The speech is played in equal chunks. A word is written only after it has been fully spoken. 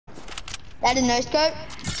That a no scope?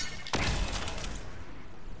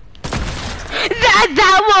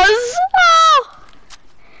 That was. Oh.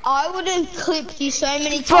 I would have clipped you so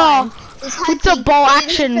many Bro, times. with the bolt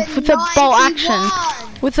action, with the bolt action,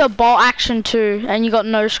 with the bolt action too, and you got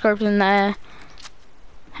no scope in there.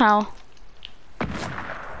 How?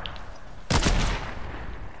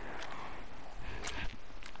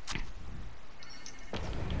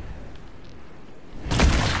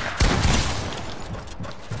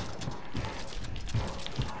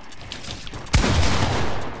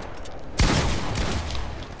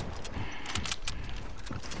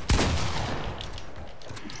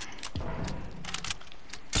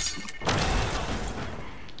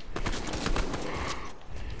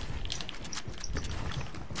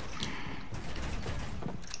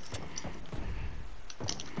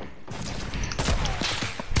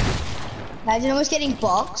 Imagine I was getting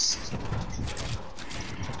boxed.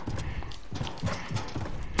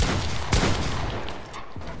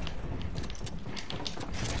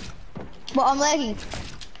 But I'm lagging.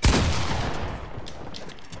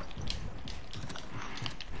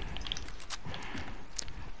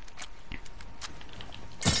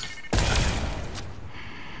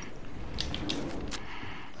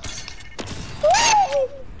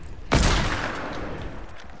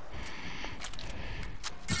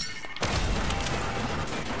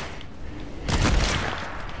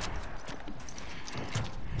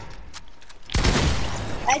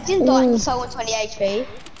 I didn't die so 20 HP.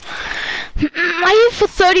 I hit for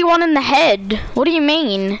 31 in the head. What do you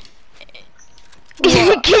mean?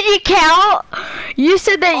 Can you count? You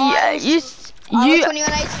said that I was 21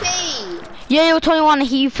 HP. Yeah, you were 21.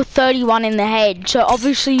 He hit for 31 in the head. So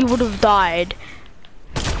obviously you would have died.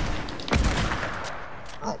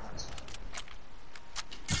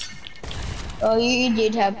 Oh, you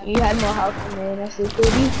did have, you had more health than me, and I still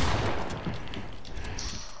killed you.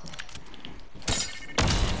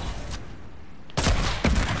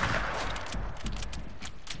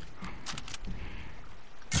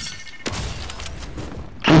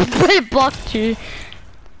 I blocked you.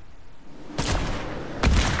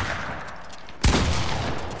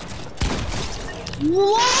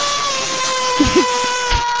 What?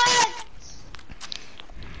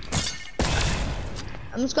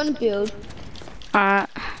 I'm just gonna build. Alright,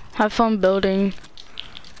 have fun building.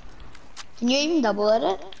 Can you even double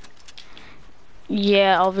edit?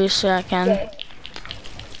 Yeah, obviously I can.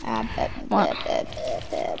 Okay. What?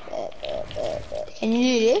 Can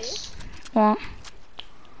you do this? What?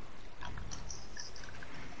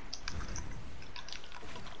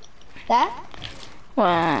 That?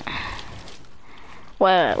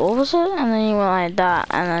 Wait, what was it? And then you went like that,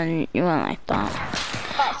 and then you went like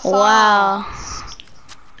that. Wow.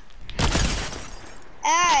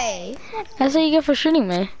 Hey! That's what you get for shooting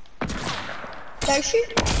me. Don't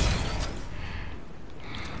shoot.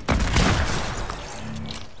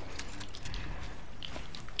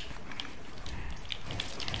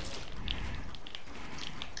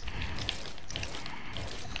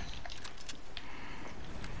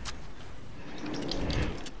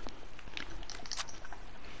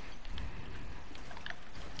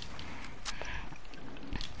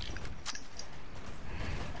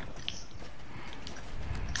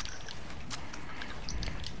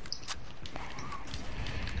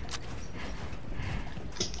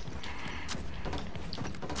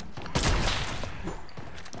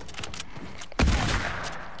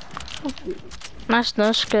 Nice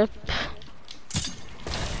no skip.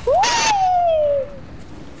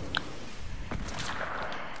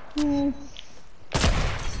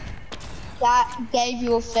 That gave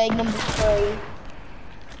you a fade number 3.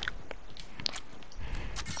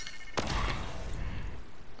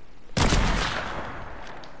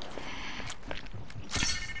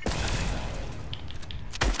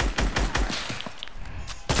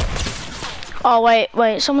 Oh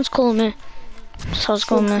wait, someone's calling me. Someone's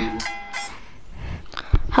calling me.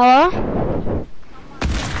 Hello?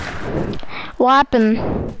 What happened?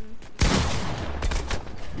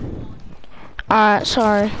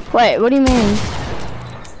 Sorry. Wait, what do you mean?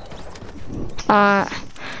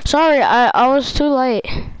 Sorry, I was too late.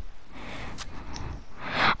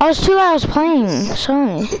 I was playing,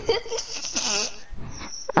 sorry.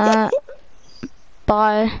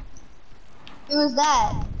 Bye. Who was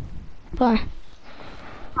that? Bye.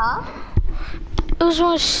 Huh? It was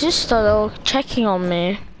my sister, they were checking on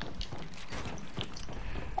me.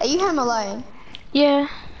 Are you home alone? Yeah.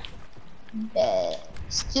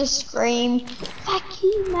 Just scream, fuck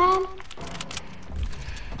you, man.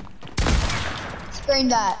 Scream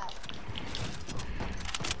that.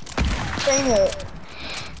 Scream it.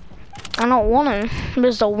 I don't want to,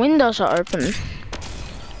 because the windows are open.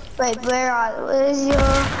 Wait, where's your,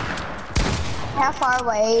 how far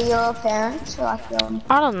away are your parents, or like your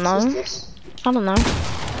I don't know. sisters? I don't know.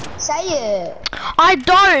 Say it. I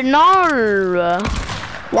don't know.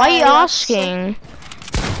 Why are you No, asking?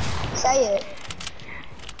 Say it.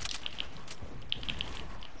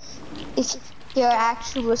 If your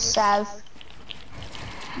actual self,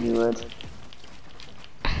 you would.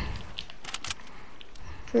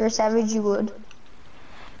 If you're a savage, you would.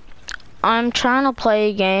 I'm trying to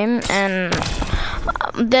play a game and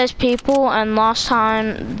there's people, and last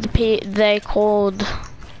time they called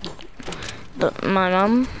my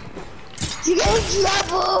mum. Did you get in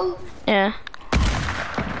trouble? Yeah.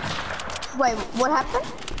 Wait, what happened?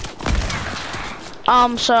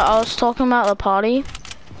 So I was talking about the party,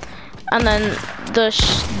 and then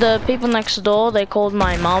the people next door, they called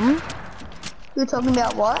my mum. You were talking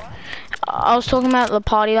about what? I was talking about the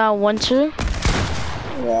party that I went to.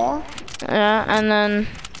 Yeah. Yeah, and then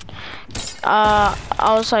I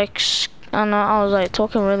was like, I don't know, I was like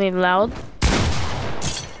talking really loud.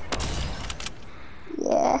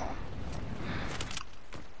 Yeah.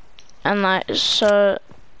 And like, so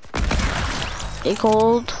he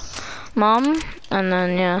called mum, and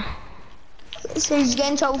then yeah. So did you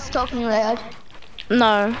get in trouble for talking loud?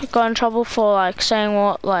 No, got in trouble for like saying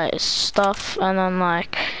what like stuff, and then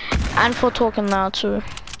like, and for talking loud too.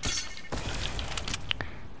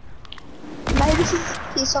 Maybe you should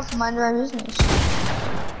piss off and mind your own business.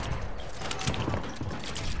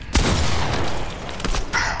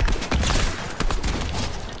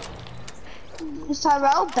 Is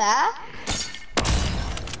Tyrell back?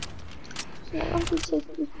 I want to take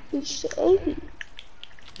this picture.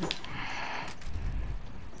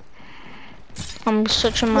 I'm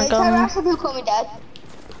searching my Wait, Tyrell gun. said he'll call me dad.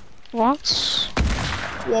 What?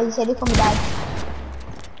 Yeah, he said he'll call me dad.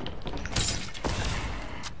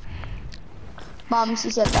 Mom, she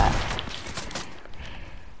said that.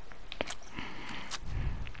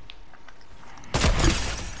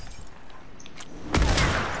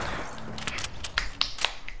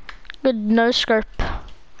 Good no scope.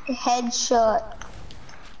 Headshot.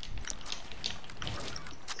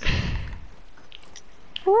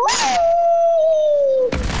 Woo!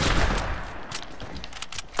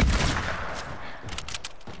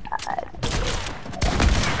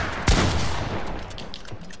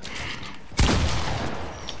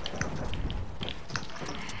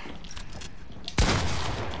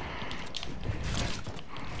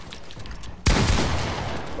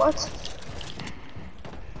 What?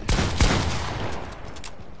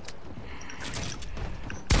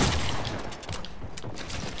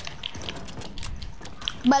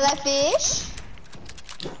 Bala fish?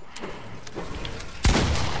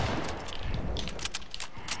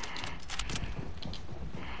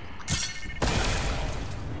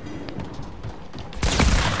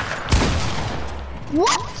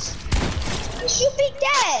 What? You should be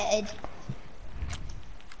dead.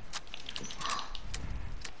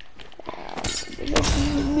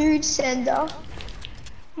 Mood sender.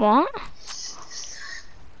 What?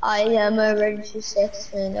 I am a registered sex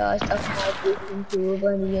offender. I stuck my dick into a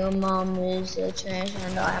bunny. Your mom is a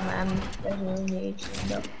transgender. I'm definitely a mood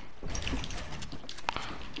sender.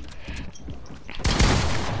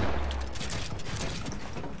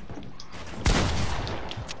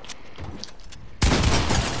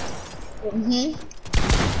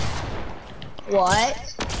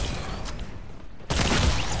 What?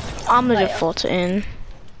 I'm the default in.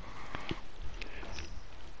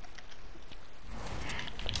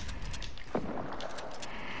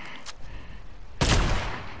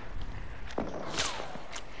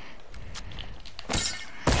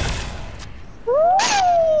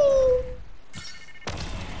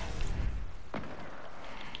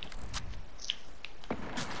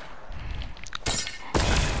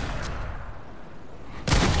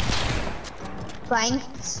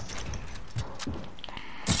 Planks.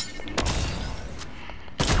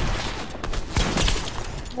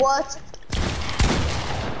 What?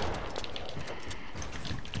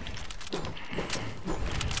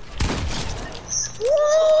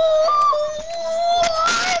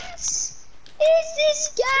 What is this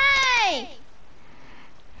game?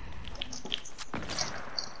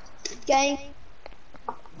 Game.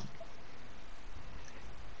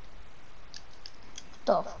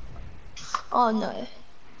 Stop. Oh no.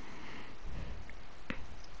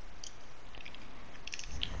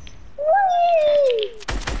 Whee!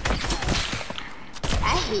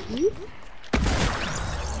 I hit you.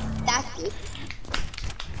 That's it.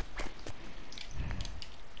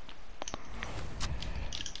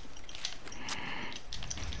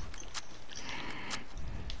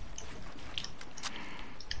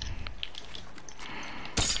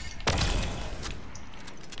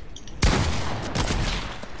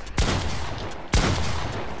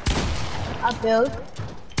 can't build.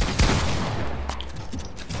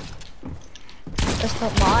 That's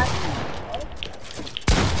not mine.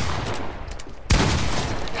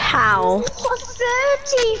 How? For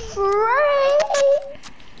 33.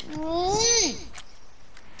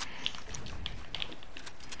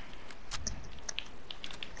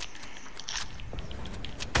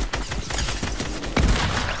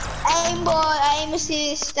 Aimbot, aim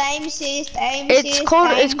assist, aim assist, aim assist.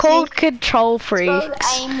 It's called Control Freaks. It's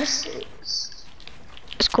called aim assist.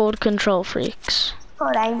 It's called Control Freaks. It's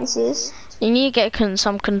called aim assist. You need to get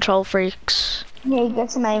some Control Freaks. Yeah,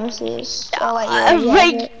 get some aim assist. Oh wait,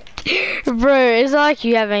 Wait, bro, it's like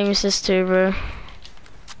you have aim assist too, bro.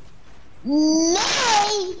 No.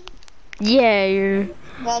 Yeah, you.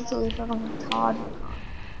 That's really fucking retarded.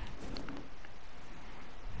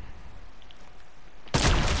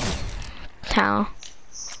 How?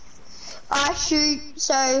 I shoot,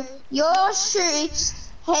 so your shoots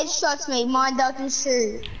headshots me, mine doesn't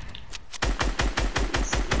shoot.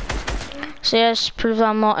 So yes, prove that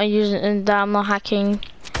I'm not using that I'm not hacking.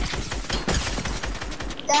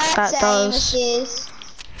 That's That does. assist.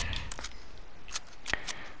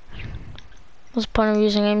 What's the point of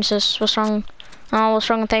using aim assist? What's wrong? Oh, what's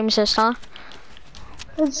wrong with aim assist, huh?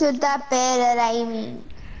 Cause you're that bad at aiming.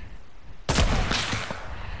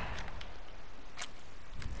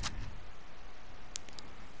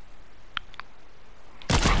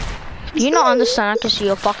 Do you not understand I can see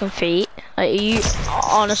your fucking feet? Like, are you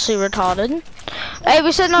honestly retarded? Hey,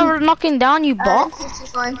 we said no, we're knocking down, you bot.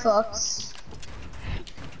 59 Fox.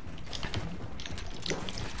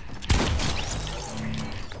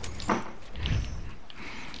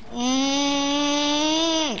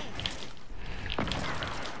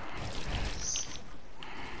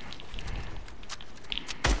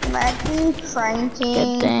 Imagine pranking.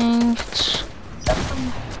 Good thanks.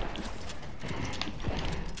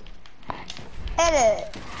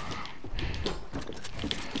 Edit.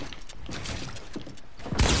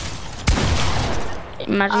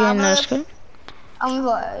 Imagine getting no scope. I'm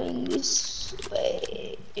going this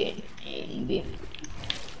way.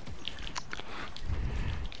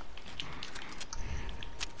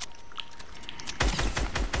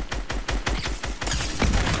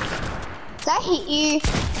 That hit you.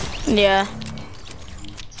 Yeah.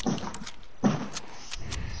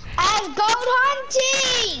 And gold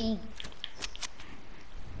hunting.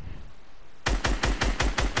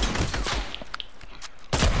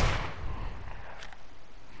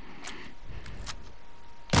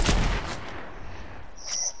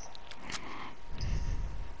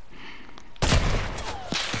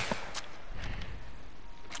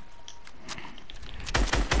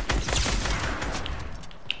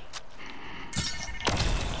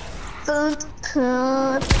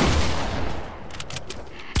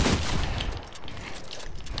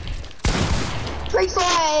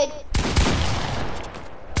 Pre-fired!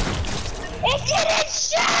 It didn't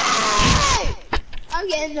shoot! I'm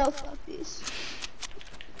getting no fuck this.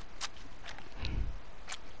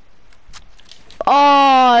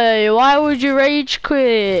 Oh, why would you rage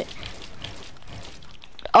quit?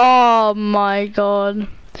 Oh my god.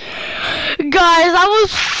 Guys, that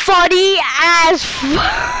was funny as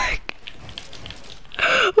fuck.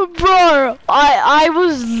 Bro,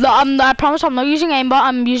 I promise I'm not using aimbot,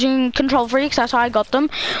 I'm using Control Freaks, that's how I got them.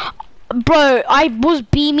 Bro, I was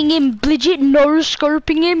beaming him, legit no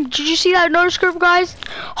scoping him. Did you see that no scope, guys?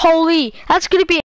 Holy, that's gonna be